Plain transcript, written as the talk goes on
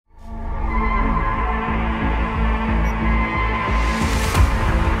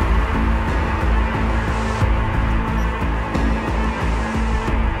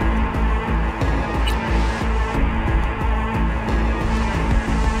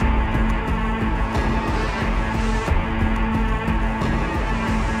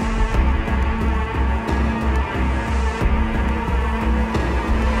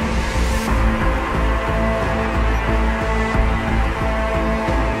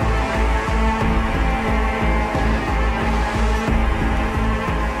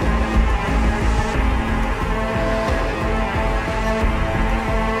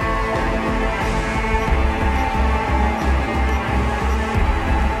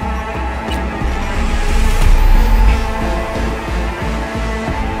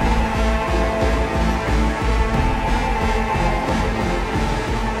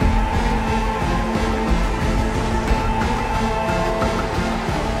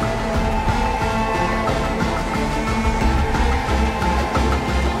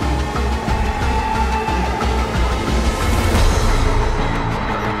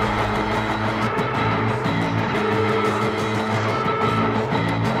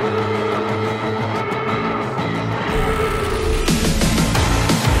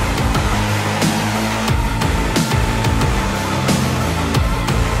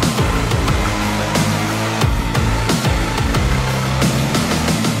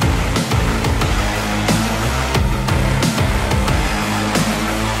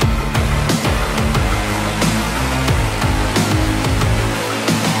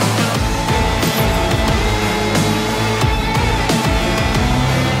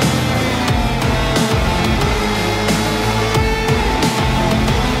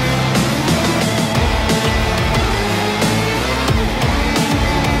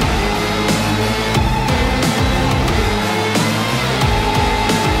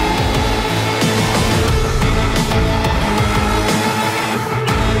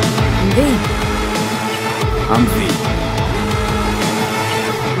I'm V.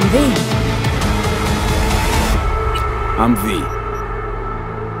 I'm V.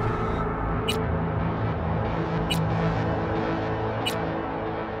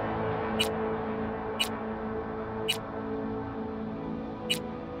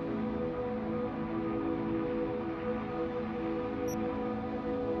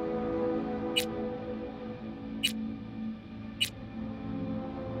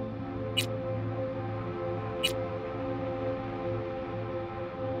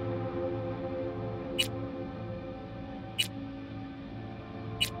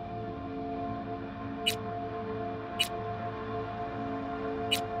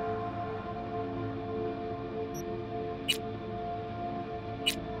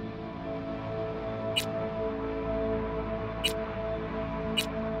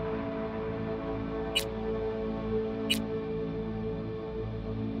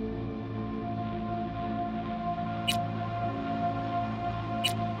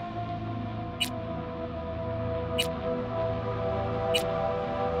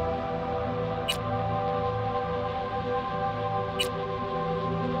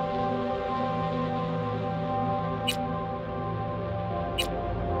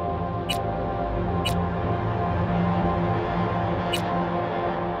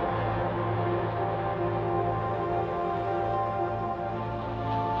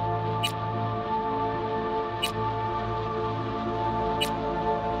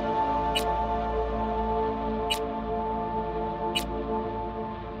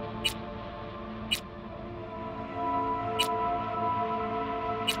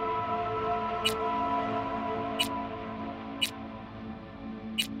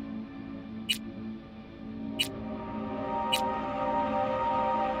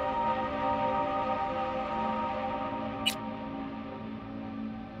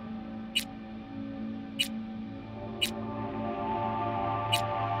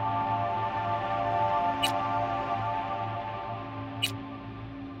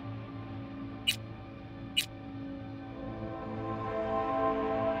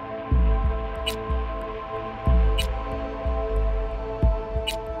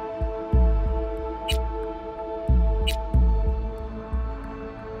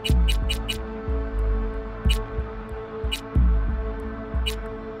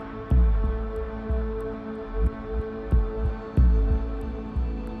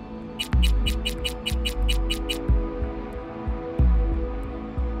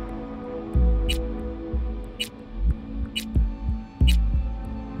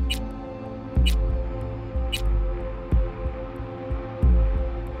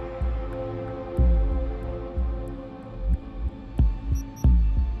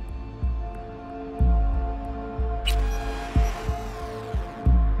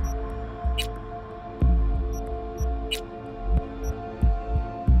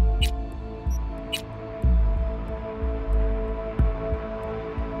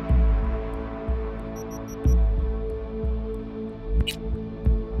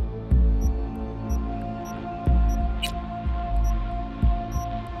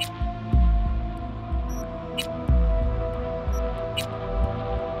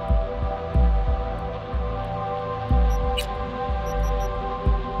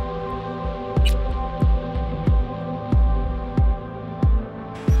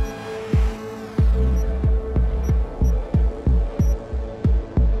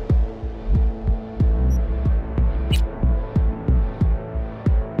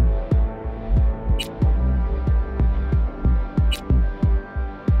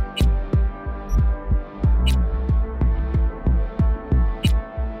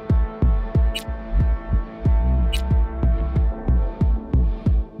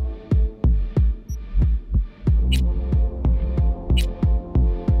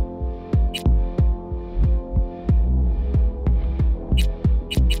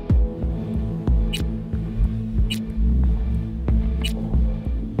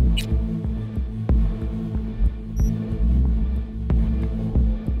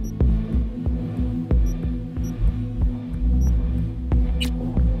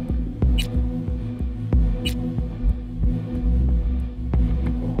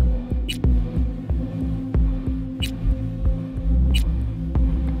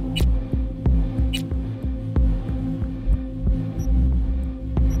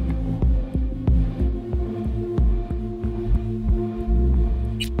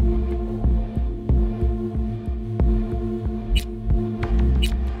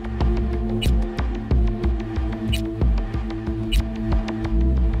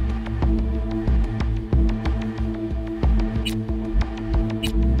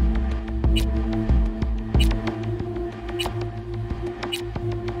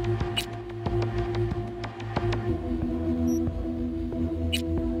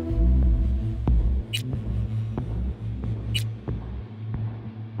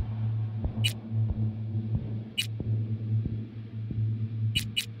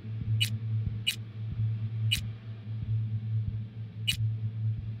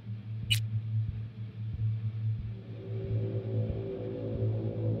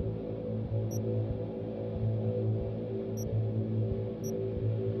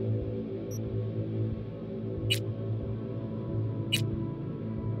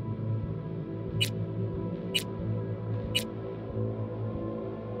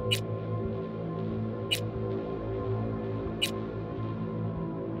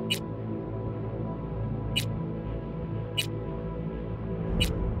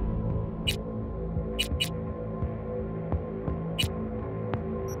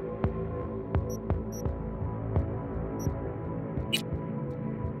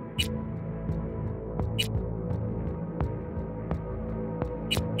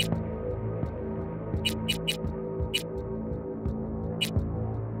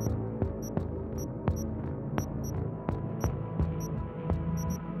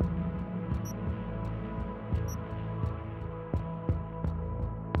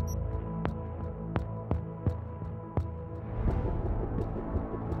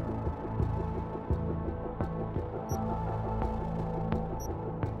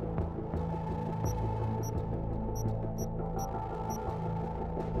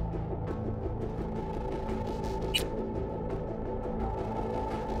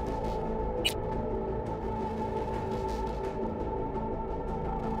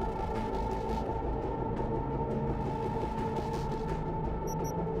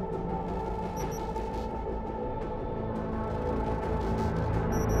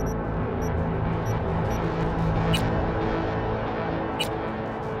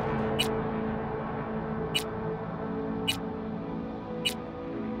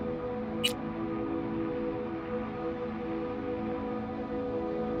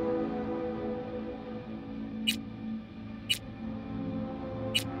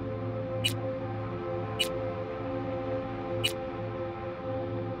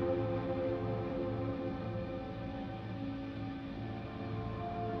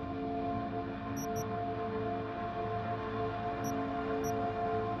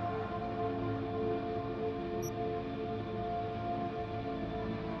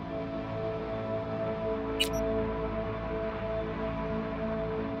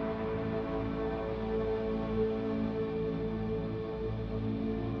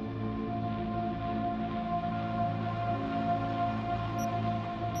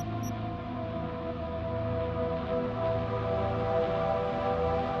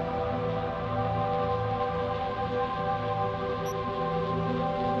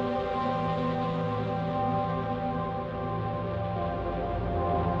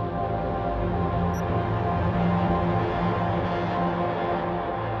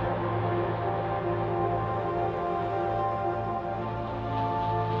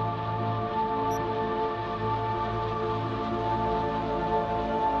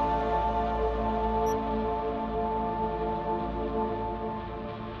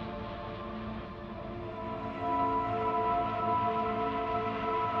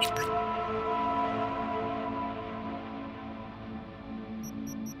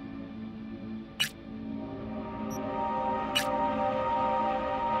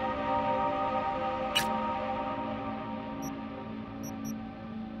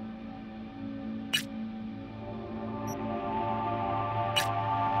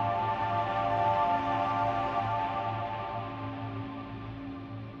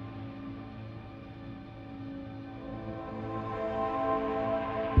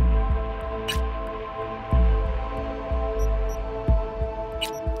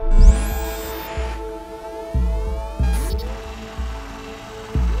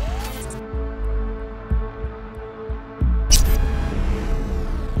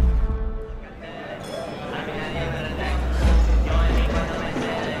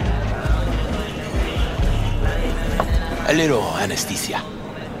 A little anesthesia.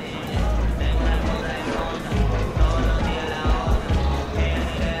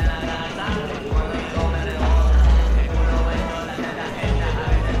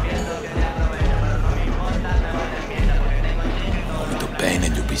 A little pain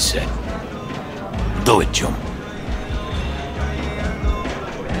and you'll be set. Do it, Jum.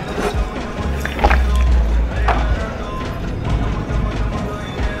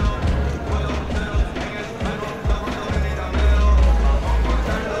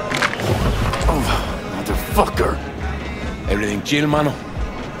 Fucker. Everything chill, mano?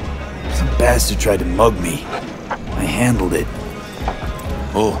 Some bastard tried to mug me. I handled it.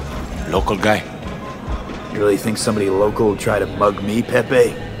 Oh, local guy. You really think somebody local will try to mug me,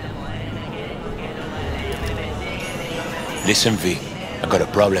 Pepe? Listen, V. I got a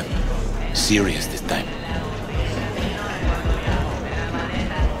problem. Serious this time.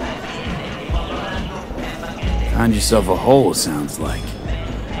 Find yourself a hole, sounds like.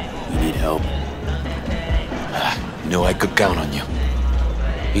 You need help? Knew I could count on you.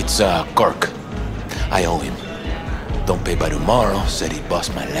 It's, Kirk. I owe him. Don't pay by tomorrow, said he'd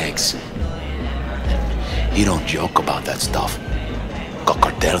bust my legs. He don't joke about that stuff. Got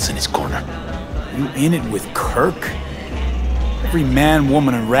cartels in his corner. You in it with Kirk? Every man,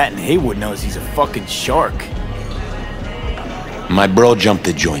 woman, and rat in Haywood knows he's a fucking shark. My bro jumped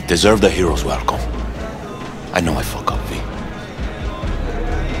the joint. Deserved a hero's welcome. I know I fuck up, V.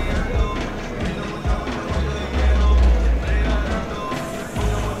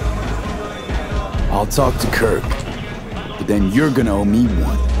 I'll talk to Kirk, but then you're gonna owe me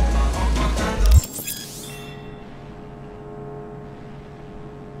one.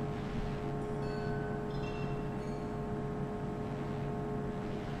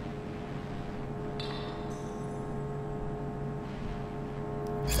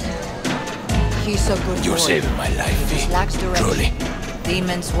 He's a good You're boy. saving my life, He V. just lacks direction. Truly.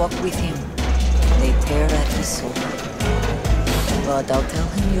 Demons walk with him. They tear at his soul. But I'll tell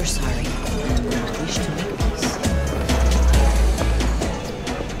him you're sorry and wish to make peace.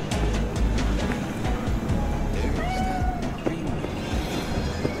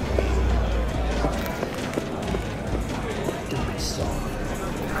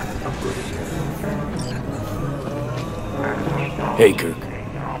 Hey, Kirk.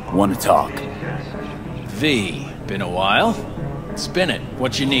 Wanna talk? V, been a while? Spin it.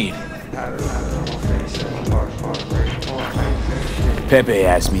 What you need? Pepe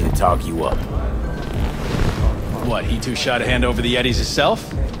asked me to talk you up. What, he too shy to hand over the Yetis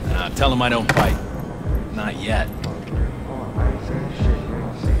himself? Tell him I don't bite. Not yet.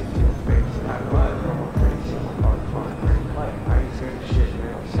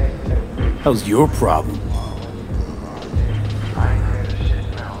 How's your problem?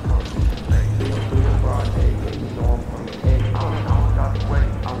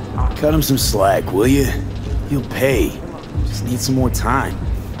 Cut him some slack, will you? He'll pay. Just need some more time.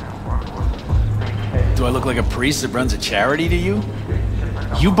 Do I look like a priest that runs a charity to you?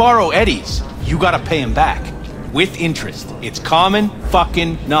 You borrow Eddie's, you gotta pay him back. With interest. It's common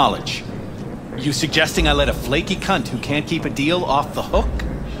fucking knowledge. You suggesting I let a flaky cunt who can't keep a deal off the hook?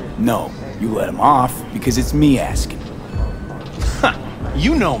 No, you let him off because it's me asking.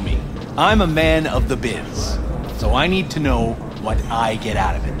 You know me. I'm a man of the biz. So I need to know what I get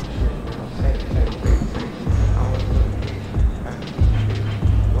out of it.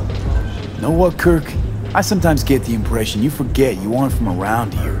 Know what, Kirk? I sometimes get the impression you forget you aren't from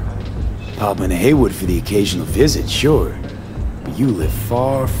around here. Pop into Haywood for the occasional visit, sure. But you live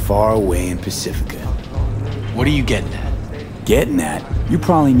far, far away in Pacifica. What are you getting at? Getting at, you're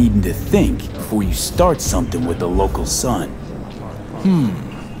probably needing to think before you start something with the local sun.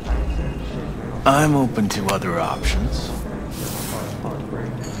 I'm open to other options.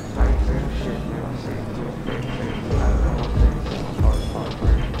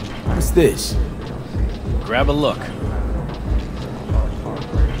 What's this? Grab a look.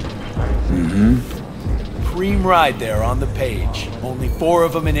 Cream ride there on the page. Only 4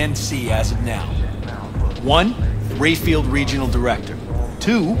 of them in NC as of now. 1, Rayfield Regional Director.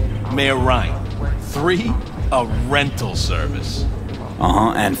 2, Mayor Ryan. 3, a rental service.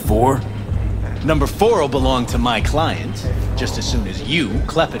 And 4? Number 4 will belong to my client, just as soon as you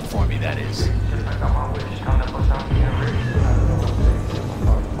clep it for me, that is.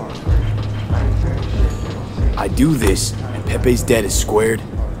 I do this, and Pepe's debt is squared.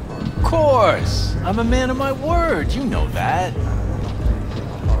 Of course! I'm a man of my word, you know that.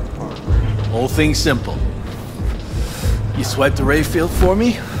 Whole thing's simple. You swipe the Rayfield for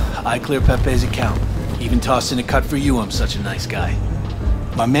me, I clear Pepe's account. Even toss in a cut for you, I'm such a nice guy.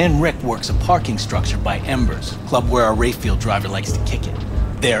 My man Rick works a parking structure by Embers, club where our Rayfield driver likes to kick it.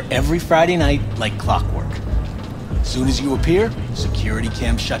 There every Friday night, like clockwork. Soon as you appear, security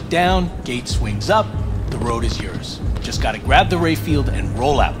cam shut down, gate swings up, the road is yours. Just gotta grab the Rayfield and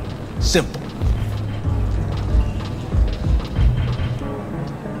roll out. Simple.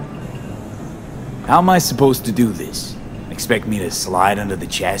 How am I supposed to do this? Expect me to slide under the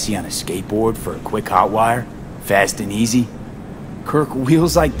chassis on a skateboard for a quick hotwire? Fast and easy? Kirk,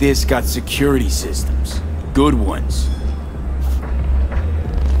 wheels like this got security systems. Good ones.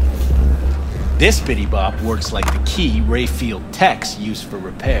 This bitty bop works like the key Rayfield techs use for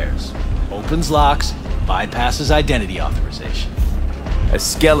repairs. Opens locks, bypasses identity authorization. A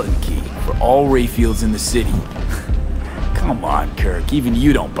skeleton key for all Rayfields in the city. Come on, Kirk, even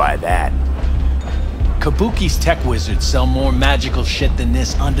you don't buy that. Kabuki's tech wizards sell more magical shit than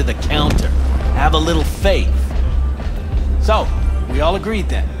this under the counter. Have a little faith. So, we all agreed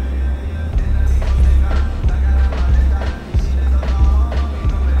then.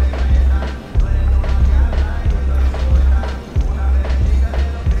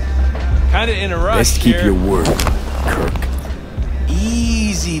 Kinda in a rush. Best keep here. your word, Kirk.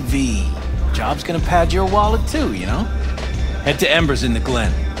 Easy, V. Job's gonna pad your wallet too, you know? Head to Embers in the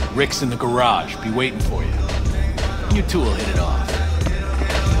Glen. Rick's in the garage. Be waiting for you. You two will hit it off.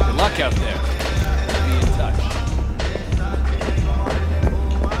 Good luck out there. Be in touch.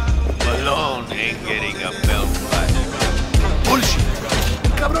 Malone ain't getting a belt fight. Bullshit. The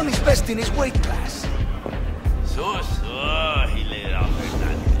cabron is best in his weight class. So, he laid out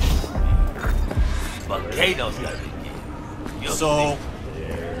Hernandez. Volcano's got it. So,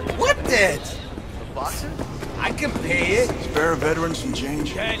 what then? The boxer? I can pay it. Spare veterans some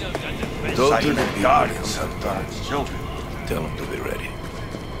change? Volcano's got the best. Talk to the guardians sometimes. Children, tell them to be ready.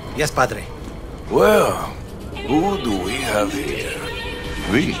 Yes, Padre. Well, who do we have here?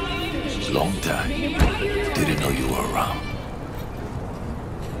 Really? Long time. Didn't know you were around.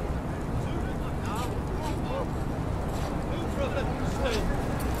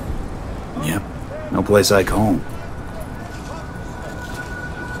 Yep, no place like home.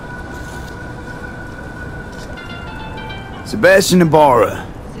 Sebastian Ibarra.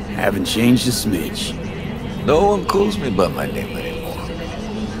 Haven't changed a smidge. No one calls me by my name anymore.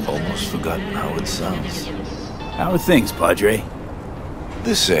 Almost forgotten how it sounds. How are things, Padre?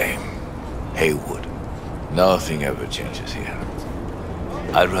 The same. Haywood. Nothing ever changes here.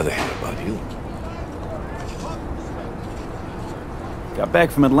 I'd rather hear about you. Got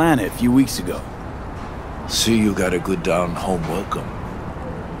back from Atlanta a few weeks ago. See you got a good down-home welcome.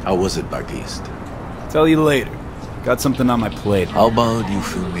 How was it back east? Tell you later. Got something on my plate. How about you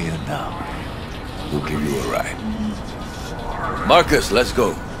fill me in now? We'll give you a ride. Marcus, let's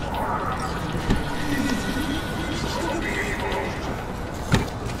go.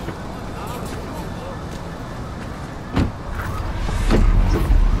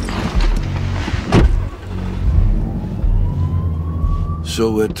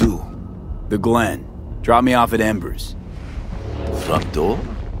 So where to? The Glen. Drop me off at Embers. Front door?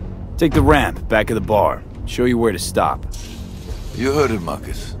 Take the ramp, back of the bar. Show you where to stop. You heard it,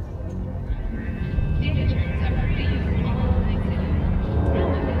 Marcus.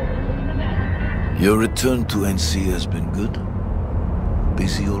 Your return to NC has been good?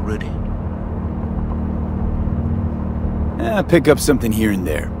 Busy already? Pick up something here and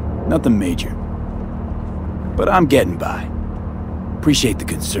there. Nothing major. But I'm getting by. Appreciate the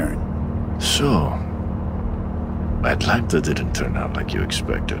concern. So, Atlanta didn't turn out like you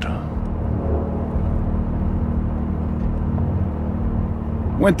expected, huh?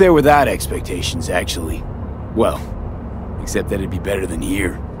 Went there without expectations, actually. Well, except that it'd be better than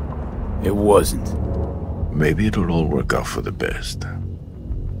here. It wasn't. Maybe it'll all work out for the best.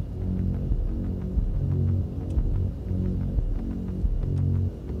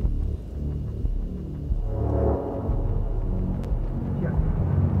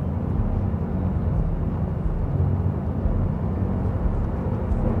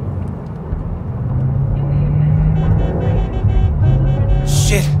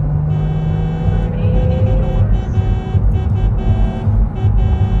 Shit.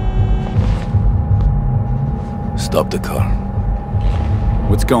 Stop the car.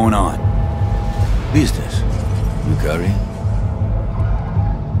 What's going on? Business. You carry?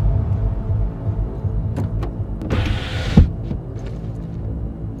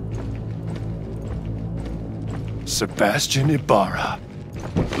 Sebastian Ibarra.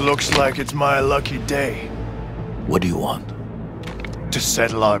 Looks like it's my lucky day What do you want? to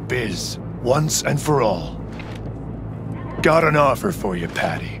settle our biz once and for all. Got an offer for you,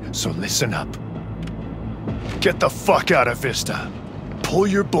 Patty, so listen up. Get the fuck out of Vista. pull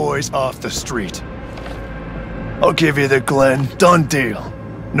your boys off the street. I'll give you the Glen. Done deal.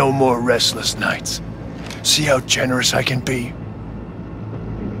 No more restless nights. See how generous I can be?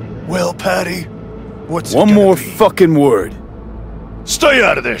 Well, Patty, what's it One gonna more be? fucking word. Stay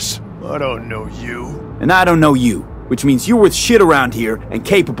out of this! I don't know you. And I don't know you, which means you're worth shit around here and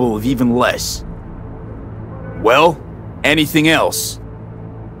capable of even less. Well, anything else?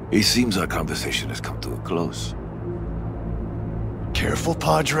 It seems our conversation has come to a close. Careful,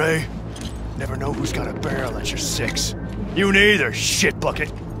 Padre. Never know who's got a barrel at your six. You neither, shit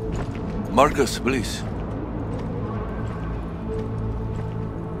bucket. Marcus, please.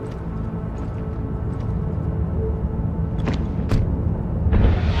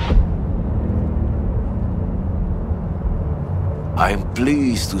 I am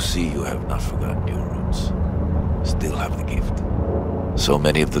pleased to see you have not forgotten your roots. Still have the gift. So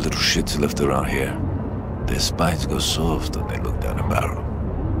many of the little shits left around here, their spines go soft when they look down a barrel.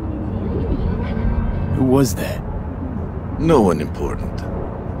 Who was that? No one important.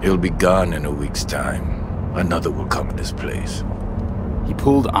 He'll be gone in a week's time. Another will come in his place. He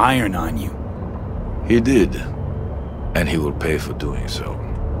pulled iron on you. He did. And he will pay for doing so.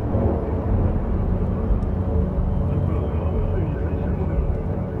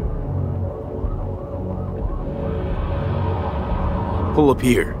 Pull up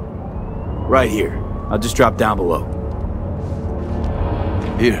here. Right here. I'll just drop down below.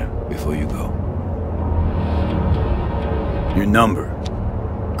 Here, before you go. Your number.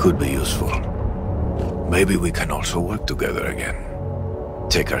 Could be useful. Maybe we can also work together again.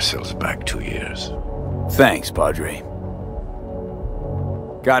 Take ourselves back 2 years. Thanks, Padre.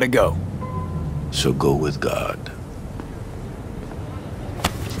 Gotta go. So go with God.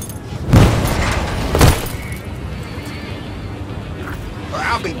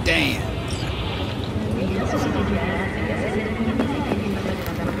 I'll be damned.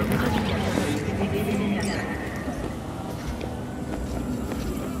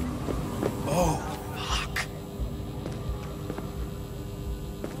 Oh, fuck.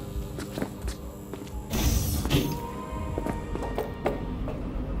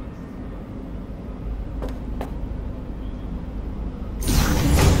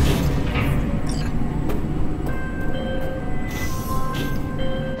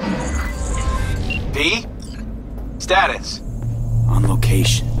 V? Status. On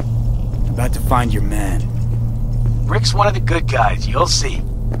location. About to find your man. Rick's one of the good guys, you'll see.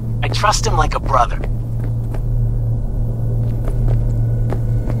 I trust him like a brother.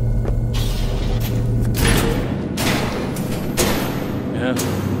 Yeah.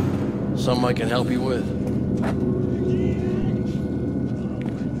 Something I can help you with.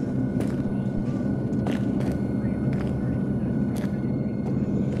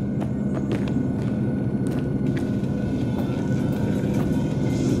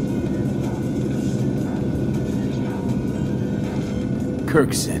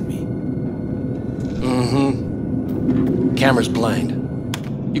 Kirk sent me. Mm-hmm. Camera's blind.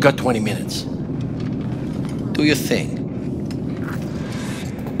 You got 20 minutes. Do your thing.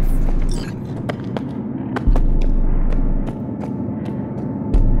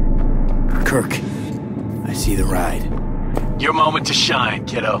 Kirk, I see the ride. Your moment to shine,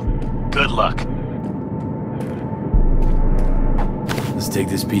 kiddo. Good luck. Let's take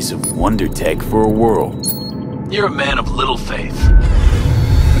this piece of wonder tech for a whirl. You're a man of little faith.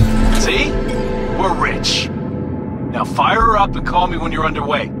 See? We're rich. Now fire her up and call me when you're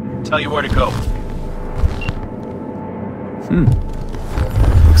underway. Tell you where to go.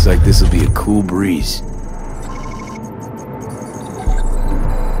 Looks like this'll be a cool breeze.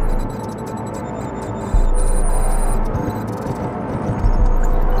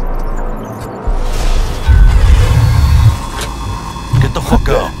 Get the fuck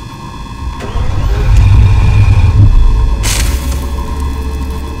out.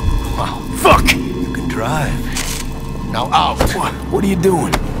 Fuck! You can drive. Now out. What are you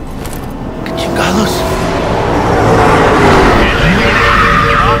doing? Chingados.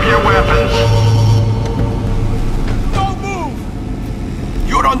 Drop your weapons. Don't move!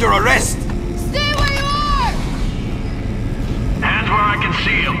 You're under arrest! Stay where you are! Hands where I can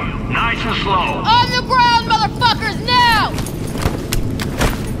see them. Nice and slow. On the ground, motherfuckers, now!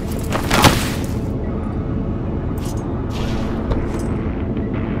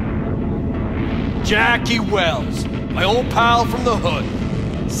 Jackie Wells, my old pal from the hood.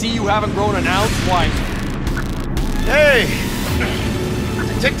 See you haven't grown an ounce wiser. Hey!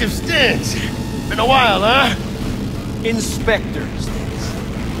 Detective Stintz. Been a while, huh? Inspector Stintz.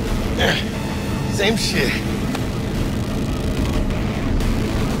 Same shit.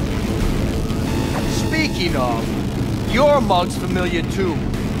 Speaking of, Your mug's familiar too.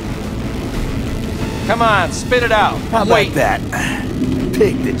 Come on, spit it out. How Wait. about that?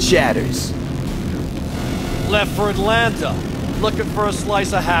 Pig that chatters. Left for Atlanta, looking for a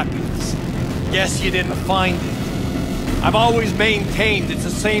slice of happiness. Guess you didn't find it. I've always maintained it's the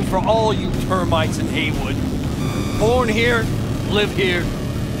same for all you termites in Haywood. Born here, live here,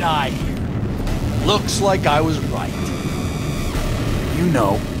 die here. Looks like I was right. You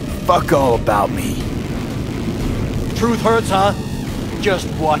know, fuck all about me. Truth hurts, huh? Just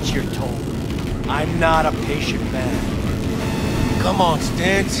watch your tone. I'm not a patient man. Come on,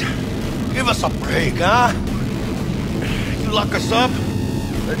 Stinks. Give us a break, huh? You lock us up,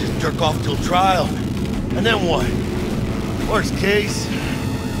 let's just jerk off till trial. And then what? Worst case,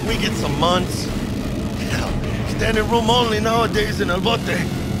 we get some months. Hell, standing room only nowadays in El Bote.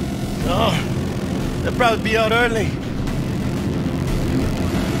 Oh, they'll probably be out early.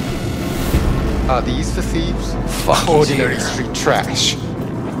 Are these the thieves? Fuck, Ordinary street trash.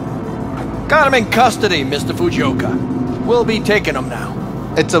 Got him in custody, Mr. Fujioka. We'll be taking him now.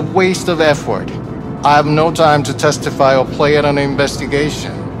 It's a waste of effort. I have no time to testify or play at an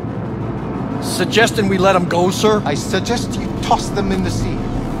investigation. Suggesting we let him go, sir? I suggest you toss them in the sea.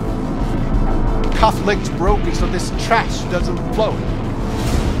 Cuff legs broken so this trash doesn't float.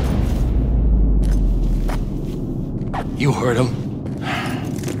 You heard him.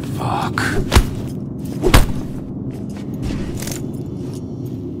 Fuck.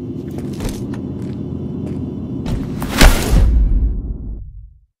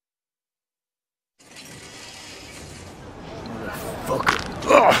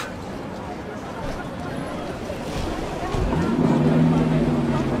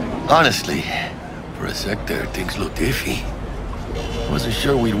 Honestly, for a sec there, things looked iffy. Wasn't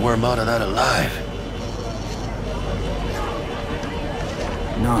sure we'd worm out of that alive.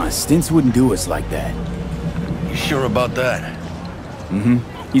 Nah, Stints wouldn't do us like that. You sure about that?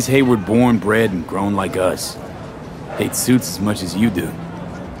 Mm-hmm. He's Hayward born, bred, and grown like us. Hates suits as much as you do.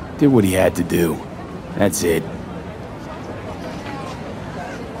 Did what he had to do. That's it.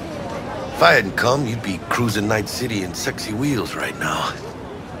 If I hadn't come, you'd be cruising Night City in sexy wheels right now.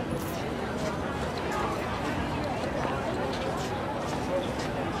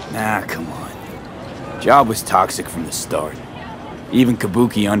 Nah, come on. Job was toxic from the start. Even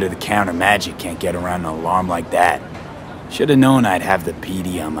Kabuki under-the-counter magic can't get around an alarm like that. Should've known I'd have the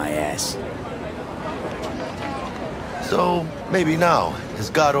PD on my ass. So, maybe now, as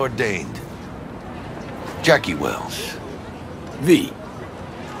God ordained. Jackie Wells. V.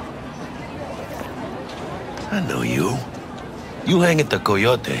 I know you. You hang at the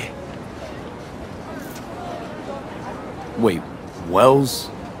Coyote. Wait, Wells?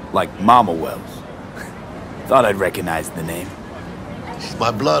 Like Mama Wells. Thought I'd recognize the name. She's my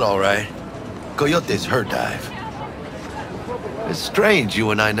blood, all right. Coyote's her dive. It's strange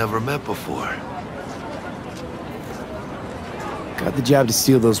you and I never met before. Got the job to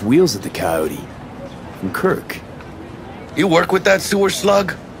steal those wheels at the Coyote. From Kirk. You work with that sewer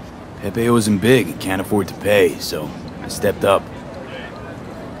slug? Pepe owes him big and can't afford to pay, so I stepped up.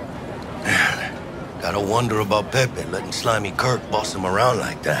 Gotta wonder about Pepe letting slimy Kirk boss him around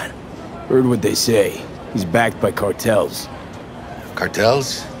like that. Heard what they say. He's backed by cartels.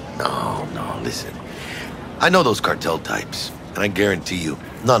 Cartels? No, listen. I know those cartel types, and I guarantee you,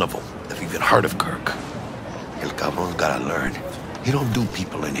 none of them have even heard of Kirk. El Cabron's gotta learn. He don't do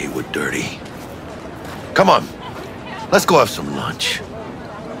people in Haywood dirty. Come on, let's go have some lunch.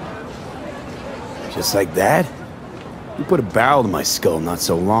 Just like that? You put a barrel to my skull not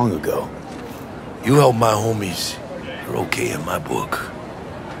so long ago. You help my homies, you're okay in my book.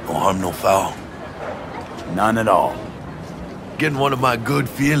 No harm, no foul. None at all. Getting one of my good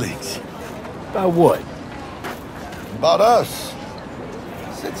feelings. About what? About us.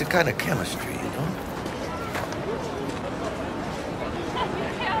 It's a kind of chemistry, you know?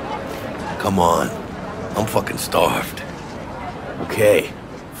 Come on. I'm fucking starved. Okay.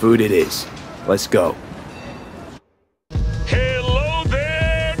 Food it is. Let's go. Hello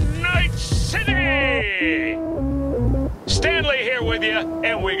there, Night City! Stanley here with you,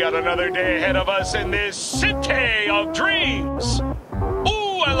 and we got another day ahead of us in this city of dreams.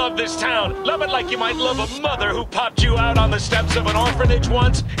 Ooh, I love this town. Love it like you might love a mother who popped you out on the steps of an orphanage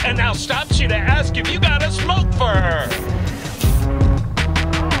once and now stops you to ask if you got a smoke for her.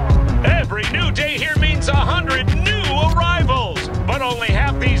 Every new day here means 100 new arrivals, but only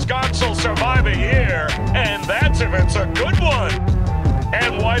half these gonzels survive a year, and that's if it's a good one.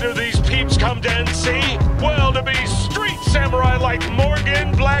 And why do these peeps come to NC? Well, to be street samurai like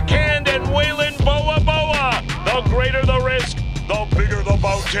Morgan, Blackhand, and Waylon Boa Boa. The greater the risk, the bigger the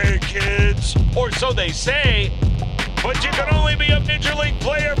bounty, kids. Or so they say. But you can only be a Major League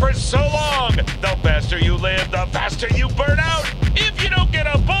player for so long. The faster you live, the faster you burn out. If you don't get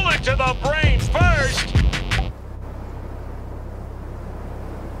a bullet to the brain first.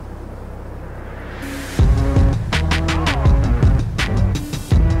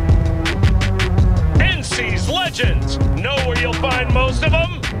 NC's Legends. Know where you'll find most of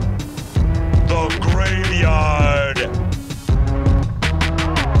them? The graveyard.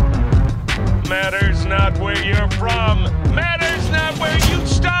 Matters not where you're from. Matters not where you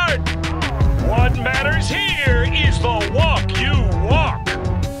start. What matters here is the walk you walk.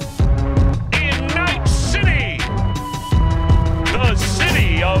 In Night City, the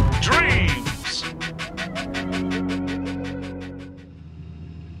city of dreams.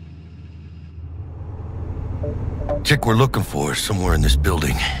 Chick we're looking for is somewhere in this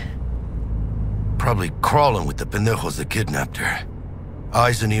building. Probably crawling with the pendejos that kidnapped her.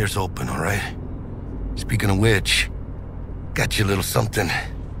 Eyes and ears open, all right? Speaking of which, got you a little something.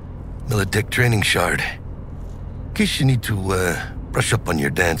 Militech training shard. In case you need to, brush up on your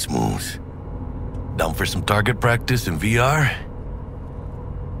dance moves. Down for some target practice in VR?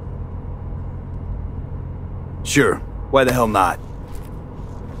 Sure. Why the hell not?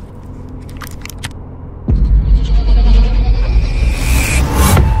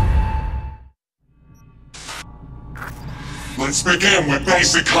 Let's begin with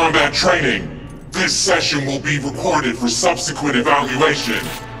basic combat training. This session will be recorded for subsequent evaluation.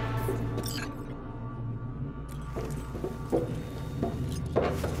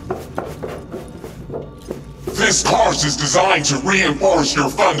 This course is designed to reinforce your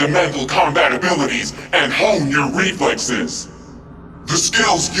fundamental combat abilities and hone your reflexes. The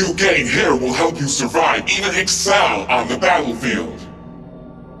skills you gain here will help you survive, even excel on the battlefield.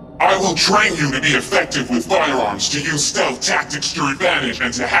 I will train you to be effective with firearms, to use stealth tactics to your advantage,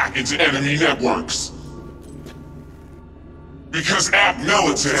 and to hack into enemy networks. Because at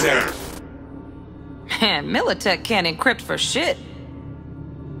Militech... Man, Militech can't encrypt for shit.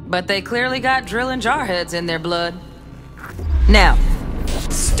 But they clearly got drill and jarheads in their blood. Now,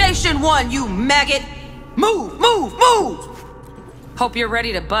 Station 1, you maggot! Move, move, move! Hope you're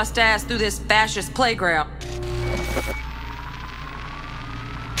ready to bust ass through this fascist playground.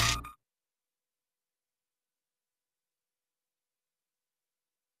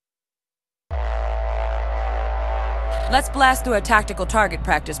 Let's blast through a tactical target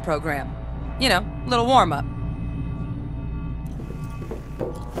practice program. You know, a little warm-up.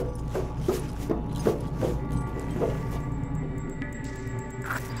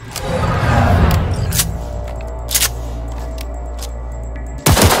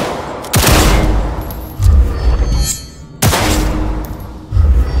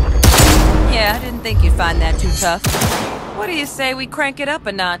 Yeah, I didn't think you'd find that too tough. What do you say we crank it up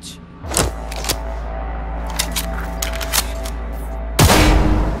a notch?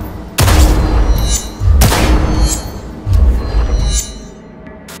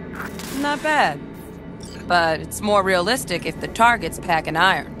 Not bad. But it's more realistic if the target's packing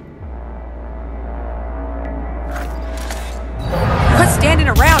iron. Quit standing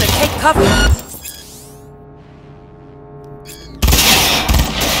around and take cover!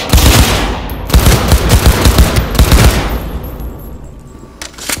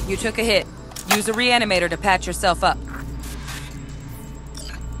 You took a hit. Use a reanimator to patch yourself up.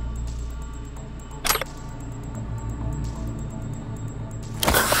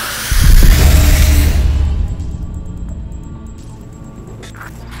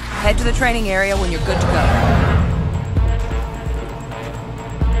 Head to the training area when you're good to go.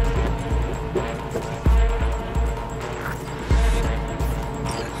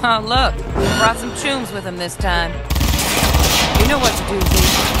 Oh, look. He brought some chooms with him this time. You know what to do,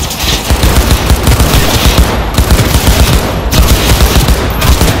 V.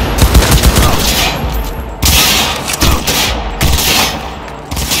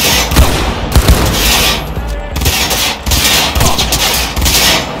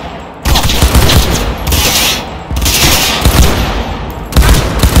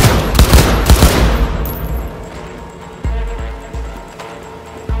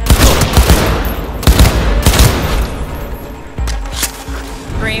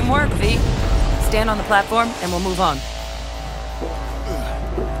 Great work, V. Stand on the platform and we'll move on.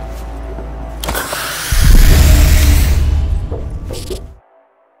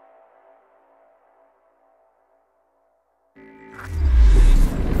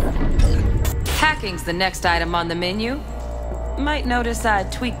 Hacking's the next item on the menu. Might notice I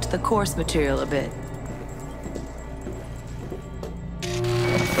tweaked the course material a bit.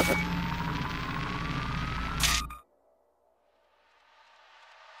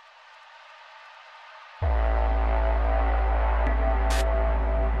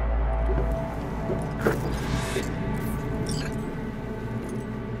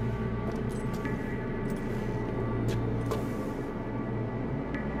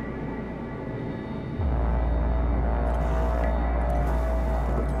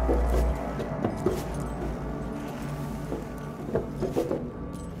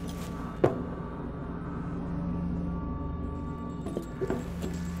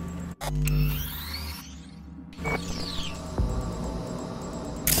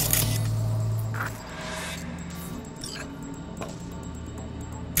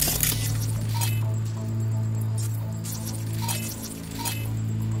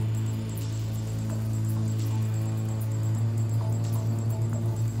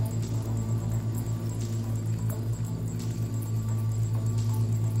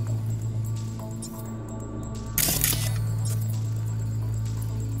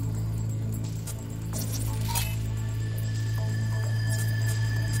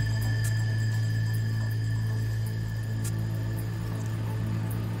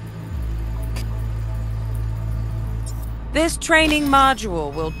 This training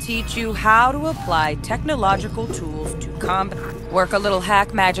module will teach you how to apply technological tools to combat. Work a little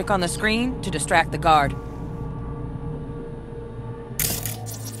hack magic on the screen to distract the guard.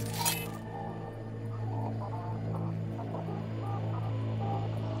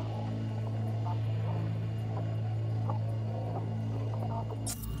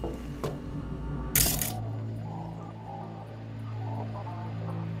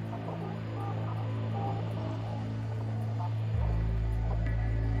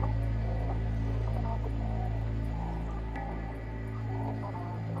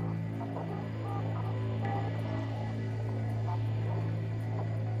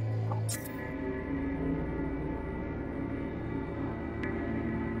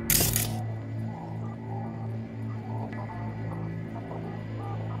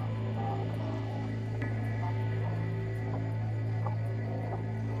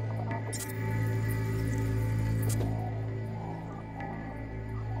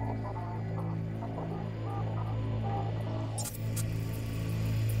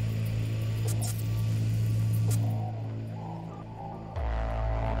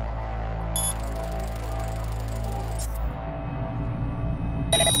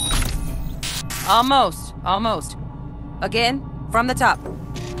 Almost. Again, from the top.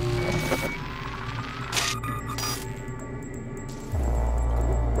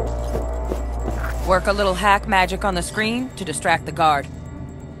 Work a little hack magic on the screen to distract the guard.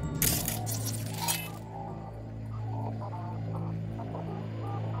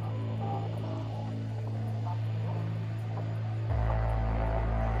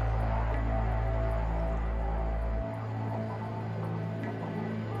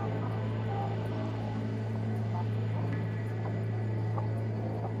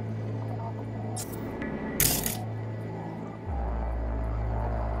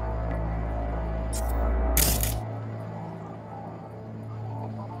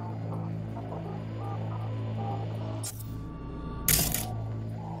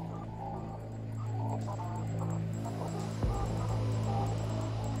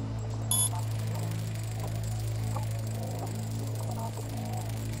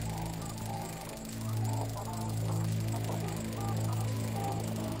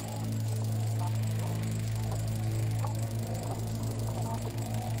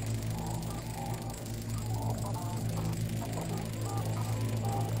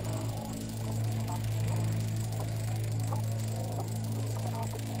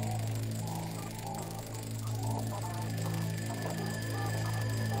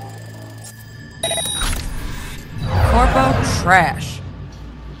 Corpo trash.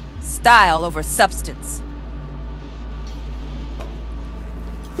 Style over substance.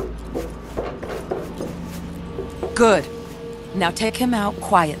 Good. Now take him out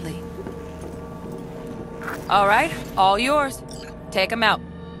quietly. All right, all yours. Take him out.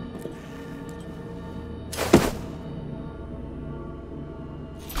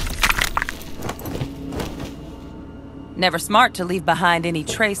 Never smart to leave behind any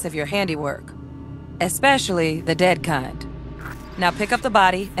trace of your handiwork. Especially the dead kind. Now pick up the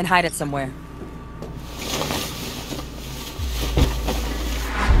body and hide it somewhere.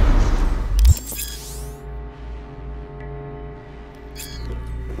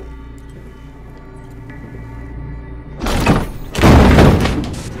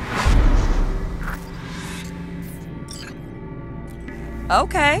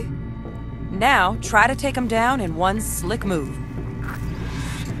 Okay. Now try to take him down in one slick move.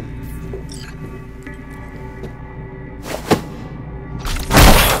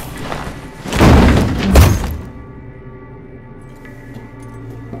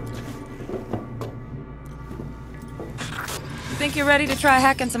 Think you're ready to try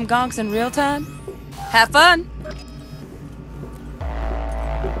hacking some gonks in real time? Have fun!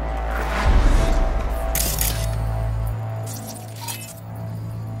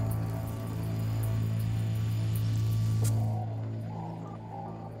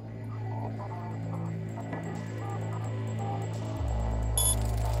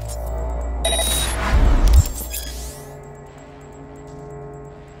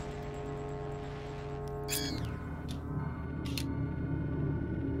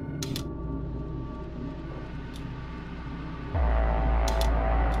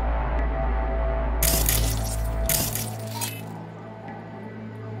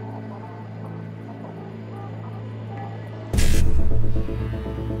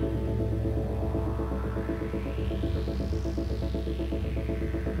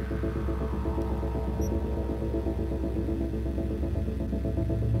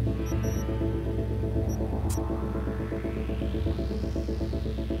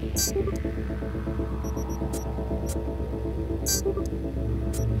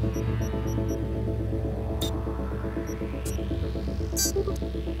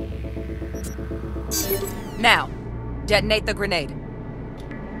 Now, detonate the grenade.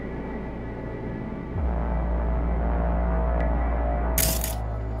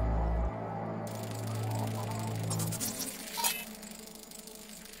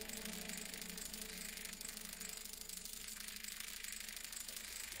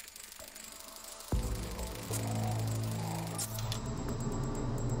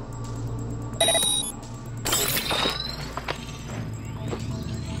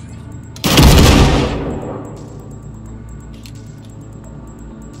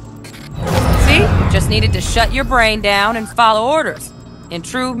 Just needed to shut your brain down and follow orders, in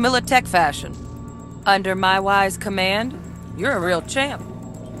true Militech fashion. Under my wise command, you're a real champ.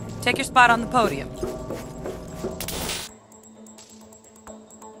 Take your spot on the podium.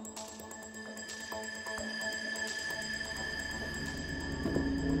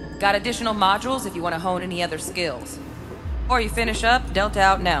 Got additional modules if you want to hone any other skills. Or you finish up, Delta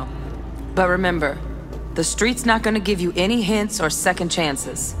out now. But remember, the street's not gonna give you any hints or second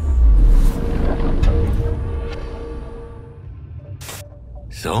chances.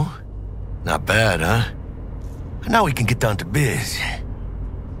 So? Not bad, huh? Now we can get down to biz.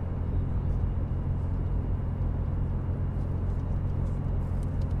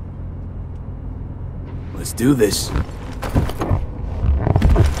 Let's do this.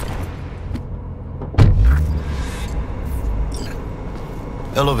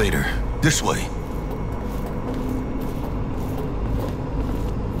 Elevator. This way.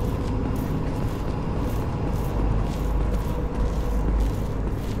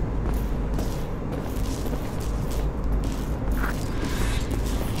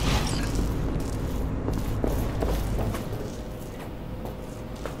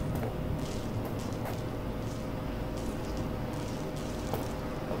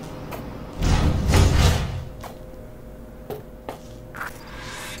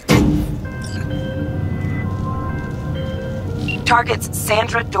 Target's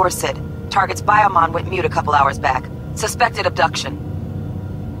Sandra Dorset. Target's biomon went mute a couple hours back. Suspected abduction.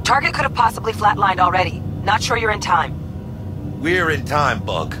 Target could have possibly flatlined already. Not sure you're in time. We're in time,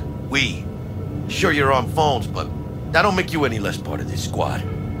 Bug. We. Sure you're on phones, but that don't make you any less part of this squad.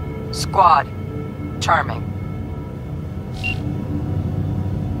 Squad. Charming.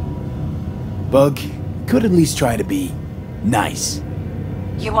 Bug, could at least try to be nice.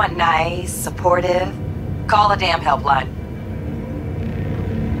 You want nice, supportive? Call a damn helpline.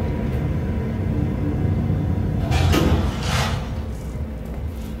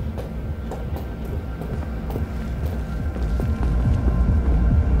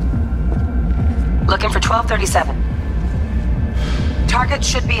 Looking for 1237. Target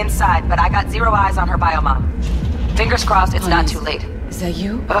should be inside, but I got zero eyes on her biomon. Fingers crossed it's not too late. Is that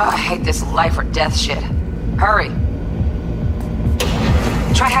you? Ugh, I hate this life or death shit. Hurry.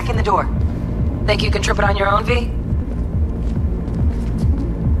 Try hacking the door. Think you can trip it on your own, V?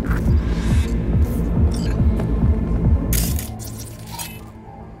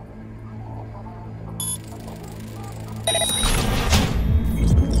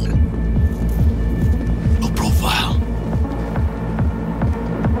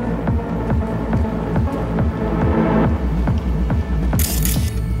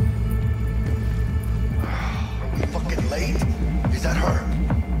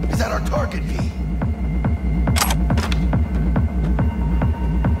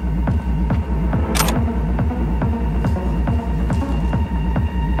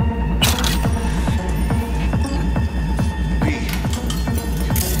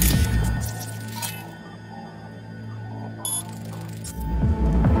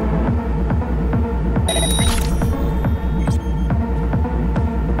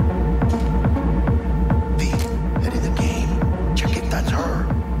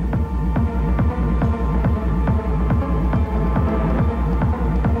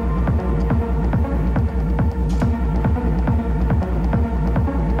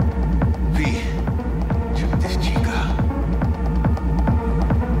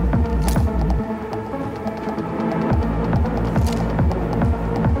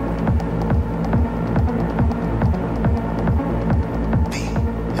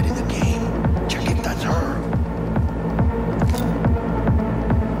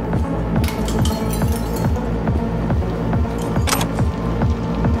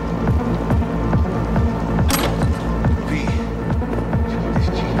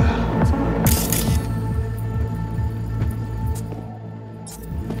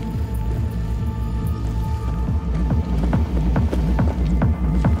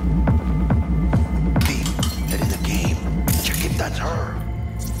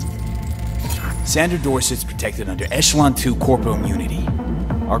 Sandra Dorset's protected under Echelon 2 Corpo Immunity.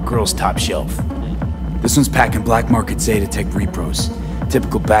 Our girl's top shelf. This one's packing black market Zeta Tech repros.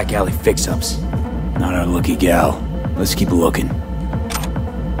 Typical back alley fix-ups. Not our lucky gal. Let's keep looking.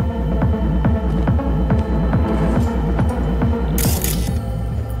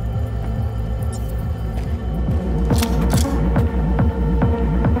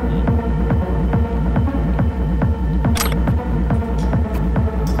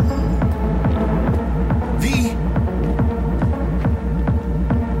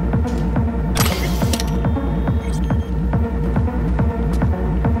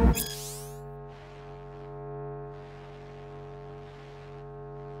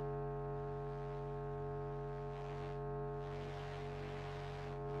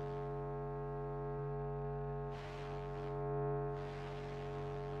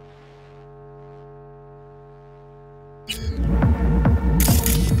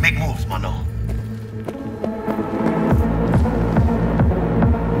 Make moves, mano.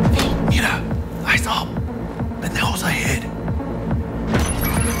 Mira, eyes up. Pendejos ahead.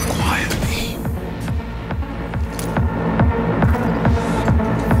 Quietly.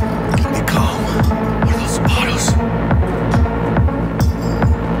 Keep it calm. What are those bottles?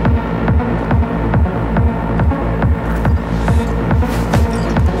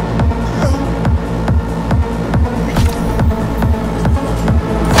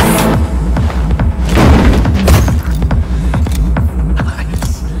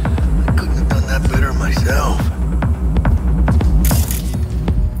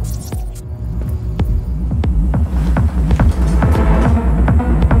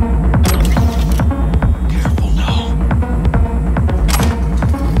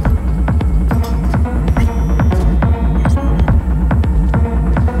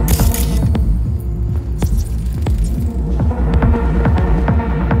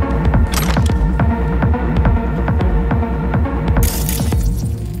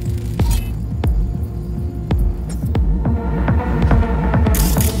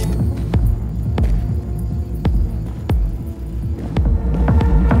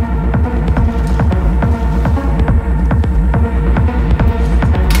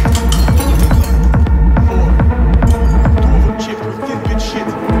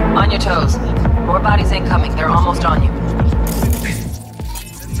 More bodies incoming. They're almost on you.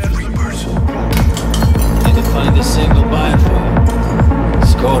 Reapers. Need to find a single buy for.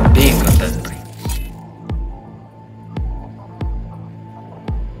 Score big on that.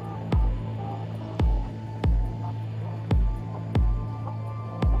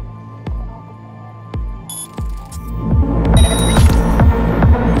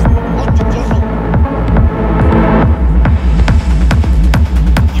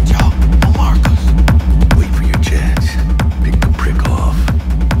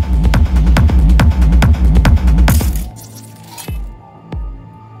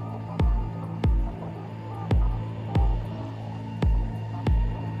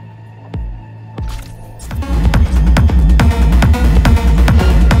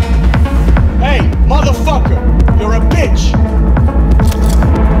 You're a bitch!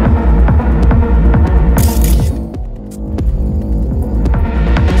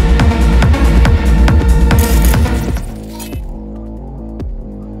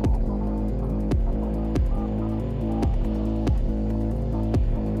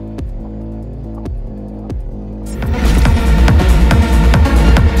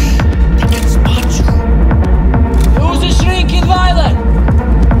 Who's the shrinking violet?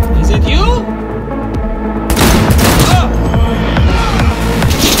 Is it you?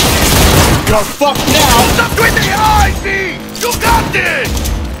 You're fucked now! Stop with the eyes, me! You got this!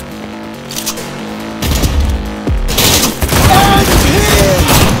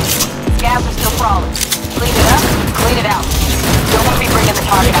 Gas is still crawling. Clean it up, clean it out. Don't want to be bringing the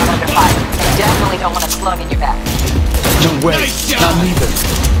target out under fire. And definitely don't want a slug in your back. No way. Not neither.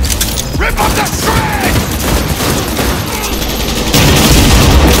 Rip up the shreds!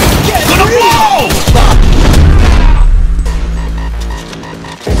 Get gonna blow!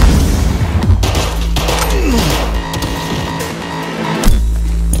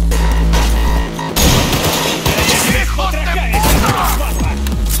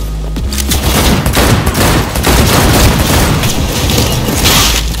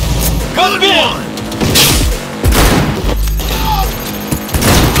 Good one!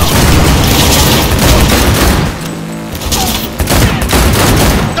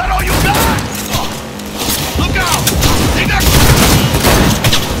 That all you got? Look out! They got...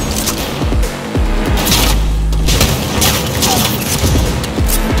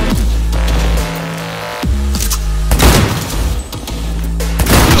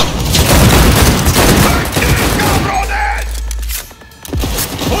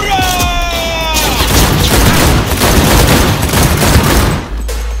 Hurrah!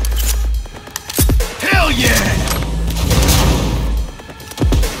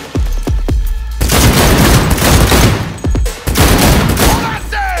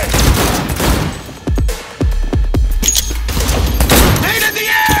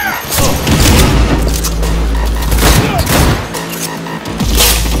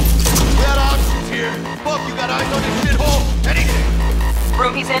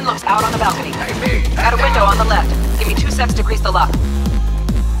 room he's in looks out on the balcony. Got a window on the left. Give me 2 secs to grease the lock.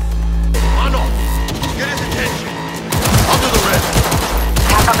 Mano, get his attention. I'll do the rest.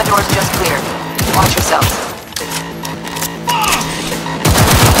 Half on the door's just cleared. Watch yourselves.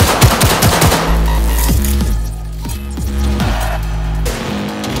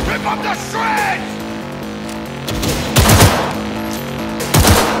 Rip up the shreds!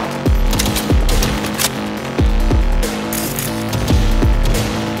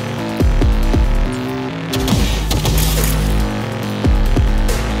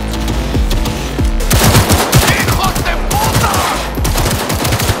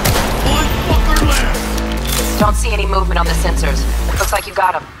 Don't see any movement on the sensors. Looks like you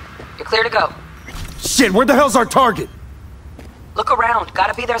got him. You're clear to go. Shit, where the hell's our target? Look around.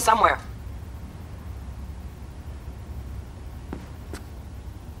 Gotta be there somewhere.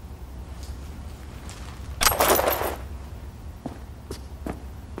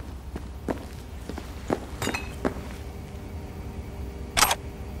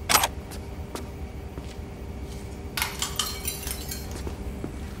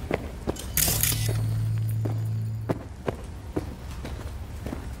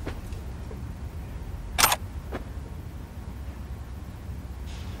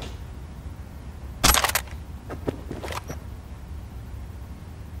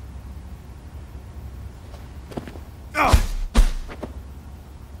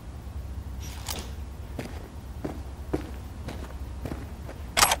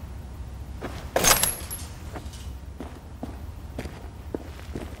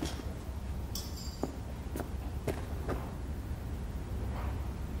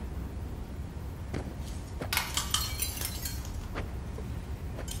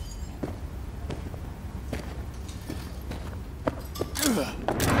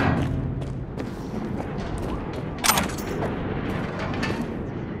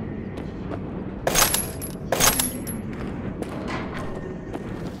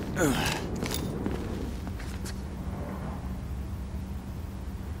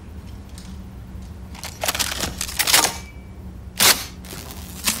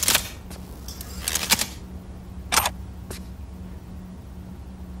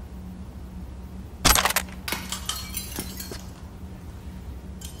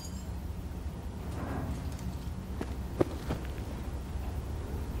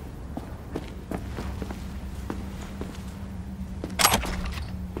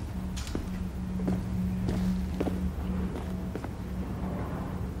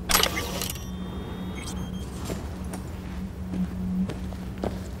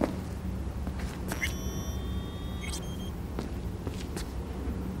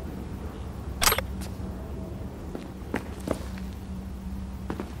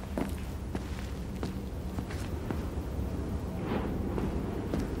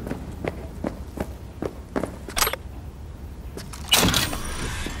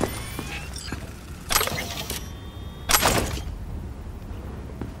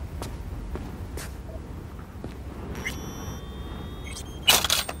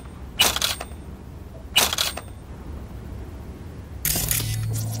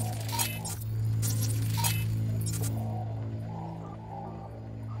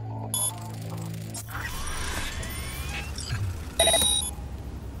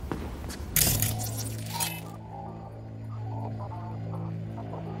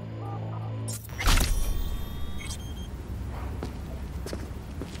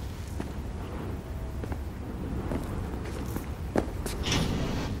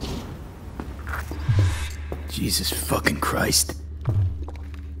 Jesus fucking Christ.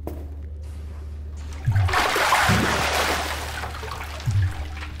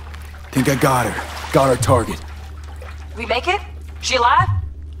 Think I got her. Got our target. We make it? She alive?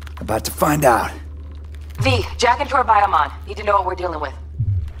 About to find out. V, jack into her biomon. Need to know what we're dealing with.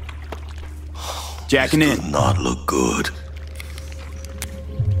 Jacking in. Does not look good.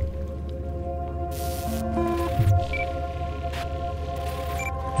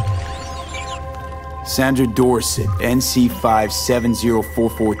 Sandra Dorset,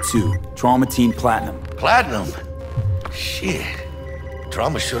 NC570442. Trauma Team Platinum. Platinum? Shit.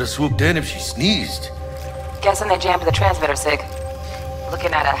 Trauma should have swooped in if she sneezed. Guessing they jammed the transmitter, Sig.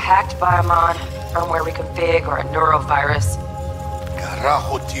 Looking at a hacked biomon, firmware reconfig, or a neurovirus.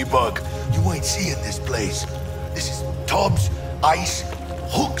 Carajo, T-Bug. You ain't seeing this place. This is tubs, ice,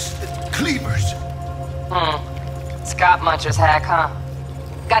 hooks, and cleavers. Scott Muncher's hack, huh?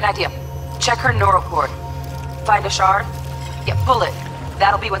 Got an idea. Check her neural cord. Find a shard? Yeah, pull it.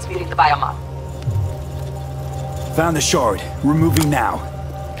 That'll be what's muting the biomon. Found the shard. Removing now.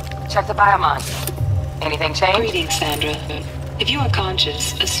 Check the biomon. Anything change? Greetings, Sandra. If you are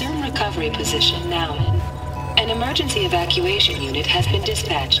conscious, assume recovery position now. An emergency evacuation unit has been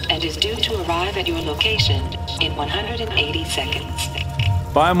dispatched and is due to arrive at your location in 180 seconds.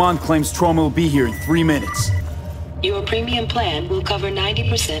 Biomon claims trauma will be here in 3 minutes. Your premium plan will cover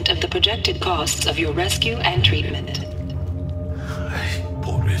 90% of the projected costs of your rescue and treatment.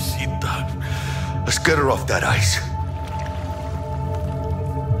 Pobrecita. Let's get her off that ice.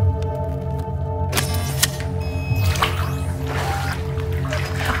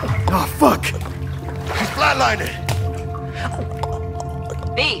 Oh, fuck! She's flatlining!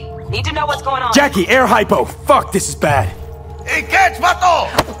 B, need to know what's going on. Jackie, air hypo! Fuck, this is bad! Hey, catch, vato!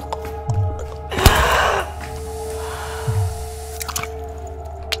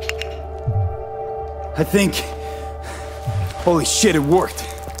 I think... Holy shit, it worked.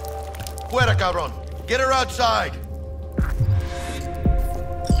 Fuera, cabrón. Get her outside.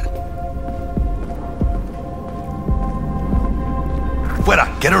 Fuera,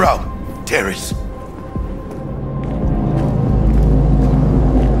 get her out. Terrace.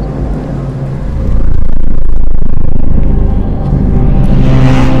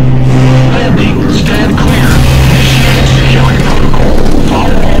 Landing, stand clear. Initiate security protocol.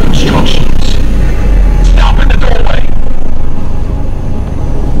 Follow all instructions. Stop in the doorway.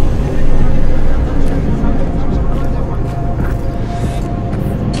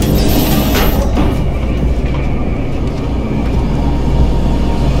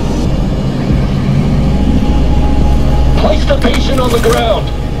 Place the patient on the ground.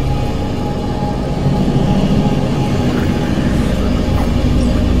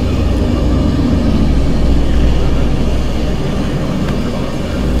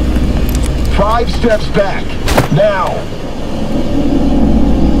 Five steps back. Now.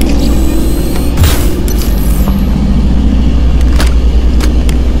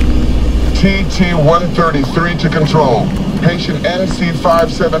 TT-133 to control. Patient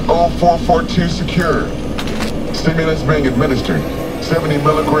NC570442 secured. Stimulants being administered. 70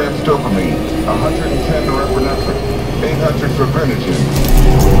 milligrams dopamine, 110 norepinephrine, 800 fibrinogen.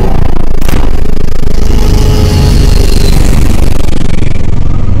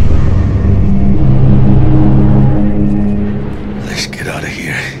 Let's get out of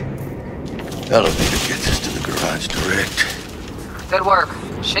here. Elevator gets us to the garage direct. Good work.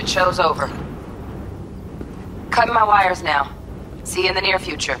 Shit show's over. Cutting my wires now. See you in the near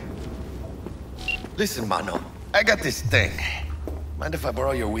future. Listen, mano. I got this thing. Mind if I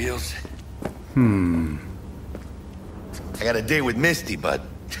borrow your wheels? I got a date with Misty, but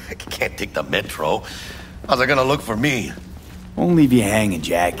I can't take the metro. How's it gonna look for me? Won't leave you hanging,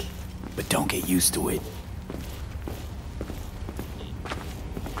 Jack. But don't get used to it.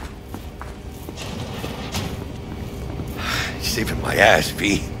 Saving my ass,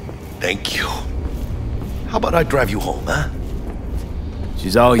 V. Thank you. How about I drive you home, huh?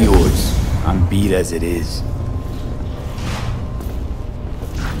 She's all yours. I'm beat as it is.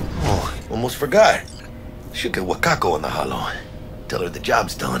 Oh, almost forgot. Should get Wakako in the hollow. Tell her the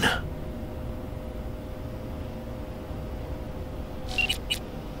job's done.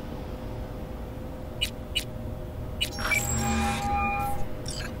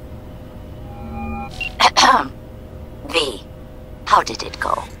 V, how did it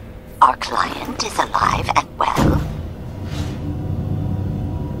go? Our client is alive and well?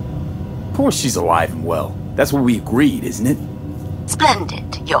 Of course she's alive and well. That's what we agreed, isn't it? Splendid.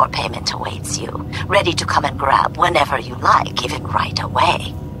 Your payment awaits you, ready to come and grab whenever you like, even right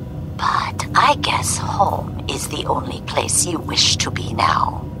away. But I guess home is the only place you wish to be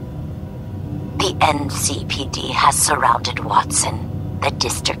now. The NCPD has surrounded Watson. The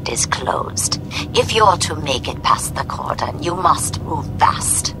district is closed. If you're to make it past the cordon, you must move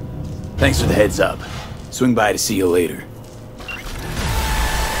fast. Thanks for the heads up. Swing by to see you later.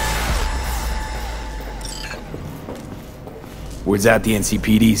 Word's out the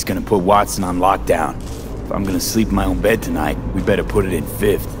NCPD's gonna put Watson on lockdown. If I'm gonna sleep in my own bed tonight, we better put it in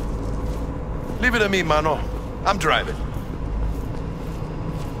 5th. Leave it to me, mano. I'm driving.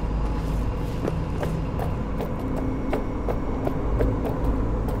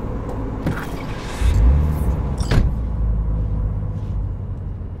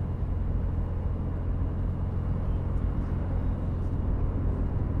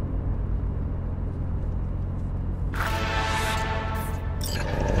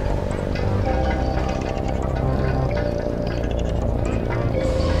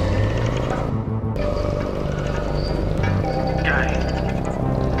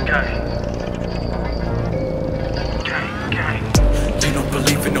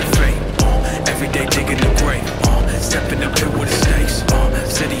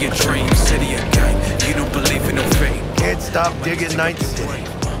 stop digging Night City.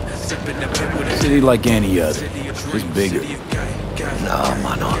 City like any other, just bigger. Nah,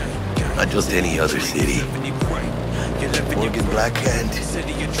 mano. Not just any other city. Morgan Blackhand,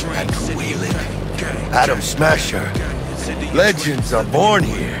 Andrew Whalen, Adam Smasher. Legends are born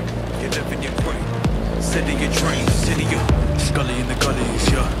here. City of dreams, city of Scully in the gullies,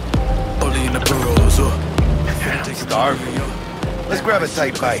 yeah. Bully in the burrows, I'm starving. Let's grab a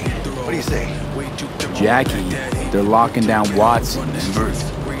tight bite. What do you say? Jackie, they're locking down Watson, remember?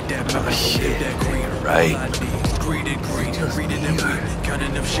 Oh shit. Right.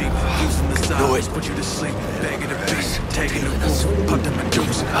 Do it. Put you to sleep. Bag of the beast. Taking the roof. Pop them and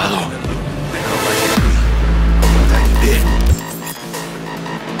juice.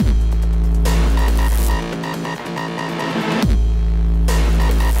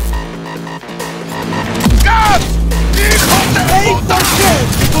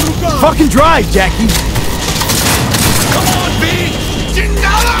 Fucking drive, Jackie! Come on, B!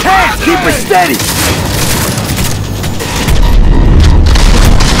 Hands, keep her steady!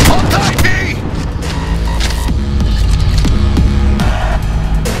 Hold tight, B!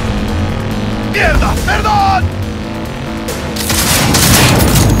 Mierda! Perdón!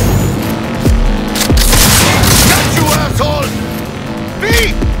 Got you, asshole! B!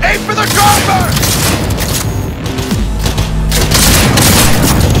 Aim for the driver!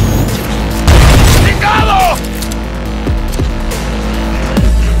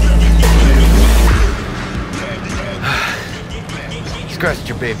 Scratched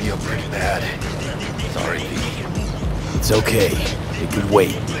your baby up pretty bad. Sorry, V. It's okay. It can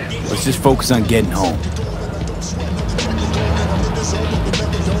wait. Let's just focus on getting home.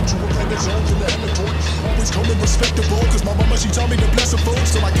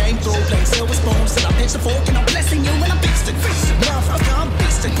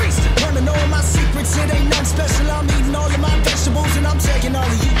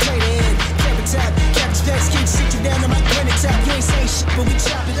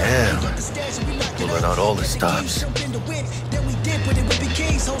 Damn. Pulling out all the stops.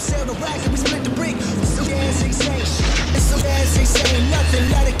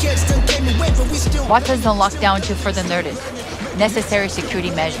 Watson's on lockdown till further notice. Necessary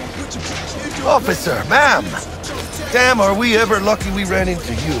security measure. Officer, ma'am! Damn, are we ever lucky we ran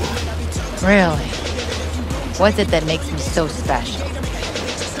into you. Really? What's it that makes me so special?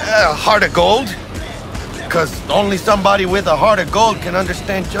 Heart of gold? Because only somebody with a heart of gold can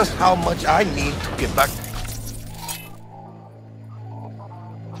understand just how much I need to get back.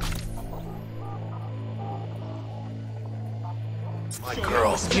 My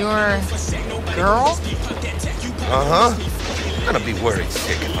girl. Your girl? Uh-huh. I'm gonna be worried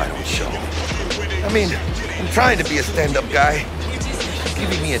sick if I don't show. I mean, I'm trying to be a stand-up guy. She's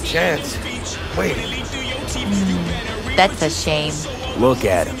giving me a chance. Wait. That's a shame. Look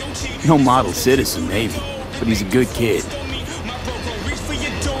at him. No model citizen, maybe. But he's a good kid.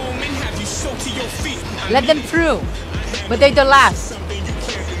 Let them through. But they're the last.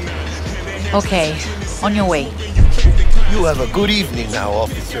 Okay, on your way. You have a good evening now,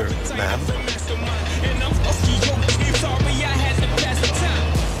 officer, ma'am.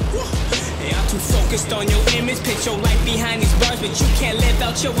 Focused on your image, put your life behind these bars, but you can't live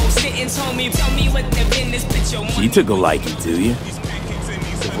out your own sentence, homie. Tell me what the business, put your She took a liking to you.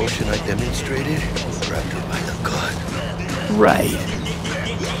 Devotion I demonstrated, grabbed her by the gut. Right.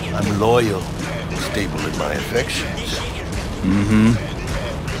 I'm loyal, stable in my affections. Mm-hmm.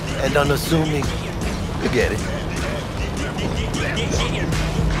 And unassuming. You get it.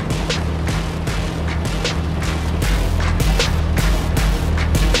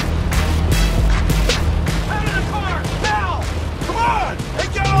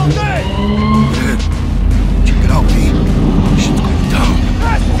 Check it out, B. Shit's going down.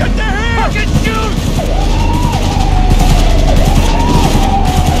 Get their hands! Fucking shoot!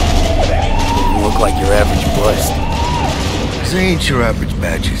 You look like your average bust. These ain't your average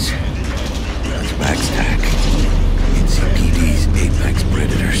badges. That's Backstack. NCPD's apex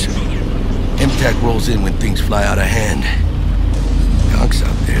predators. MTAC rolls in when things fly out of hand. Conk's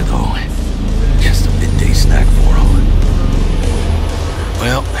out there, though. Just a midday snack for him.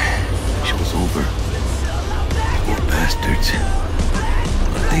 Well, show's over. Poor bastards.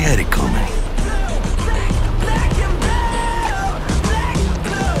 But they had it coming.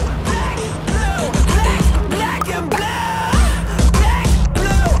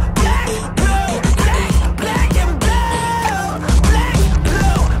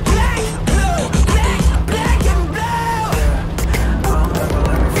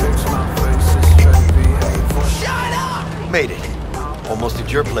 Made it. Almost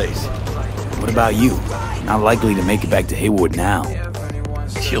at your place. What about you? Not likely to make it back to Haywood now.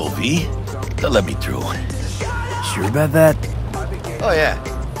 Chill, V. They'll let me through. Sure about that? Oh, yeah.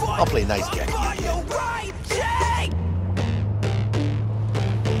 I'll play nice, Jackie.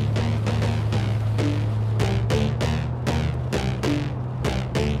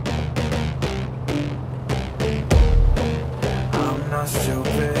 I'm not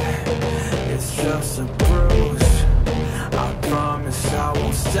stupid, it's just a bruise. I promise I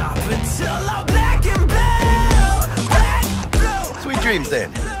won't stop until I'm black and blue. Sweet dreams,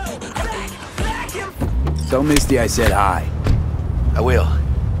 then. Tell Misty I said hi. I will.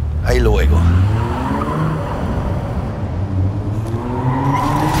 Ahí luego.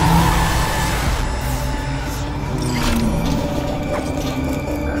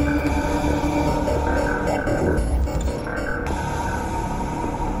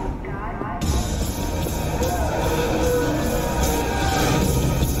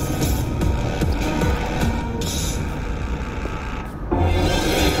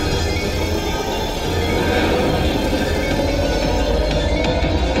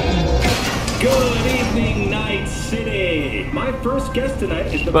 First guest tonight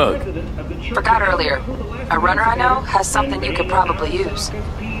is the president of the church. Forgot earlier. A runner I know has something you could probably use.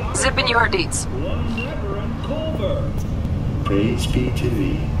 Zip in your deeds. Praise be to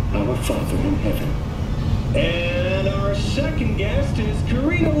thee, our Father in heaven. And our second guest is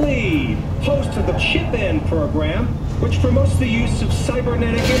Karina Lee, host of the Chip In program, which promotes the use of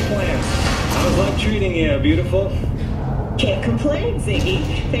cybernetic implants. How's life treating you, beautiful? Can't complain,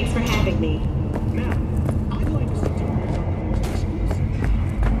 Ziggy. Thanks for having me.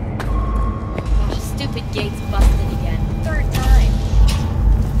 Stupid gates busted again. Third time.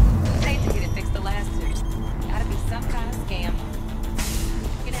 Hate to get it fixed the last two. Gotta be some kind of scam.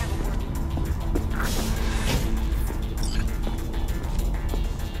 You can have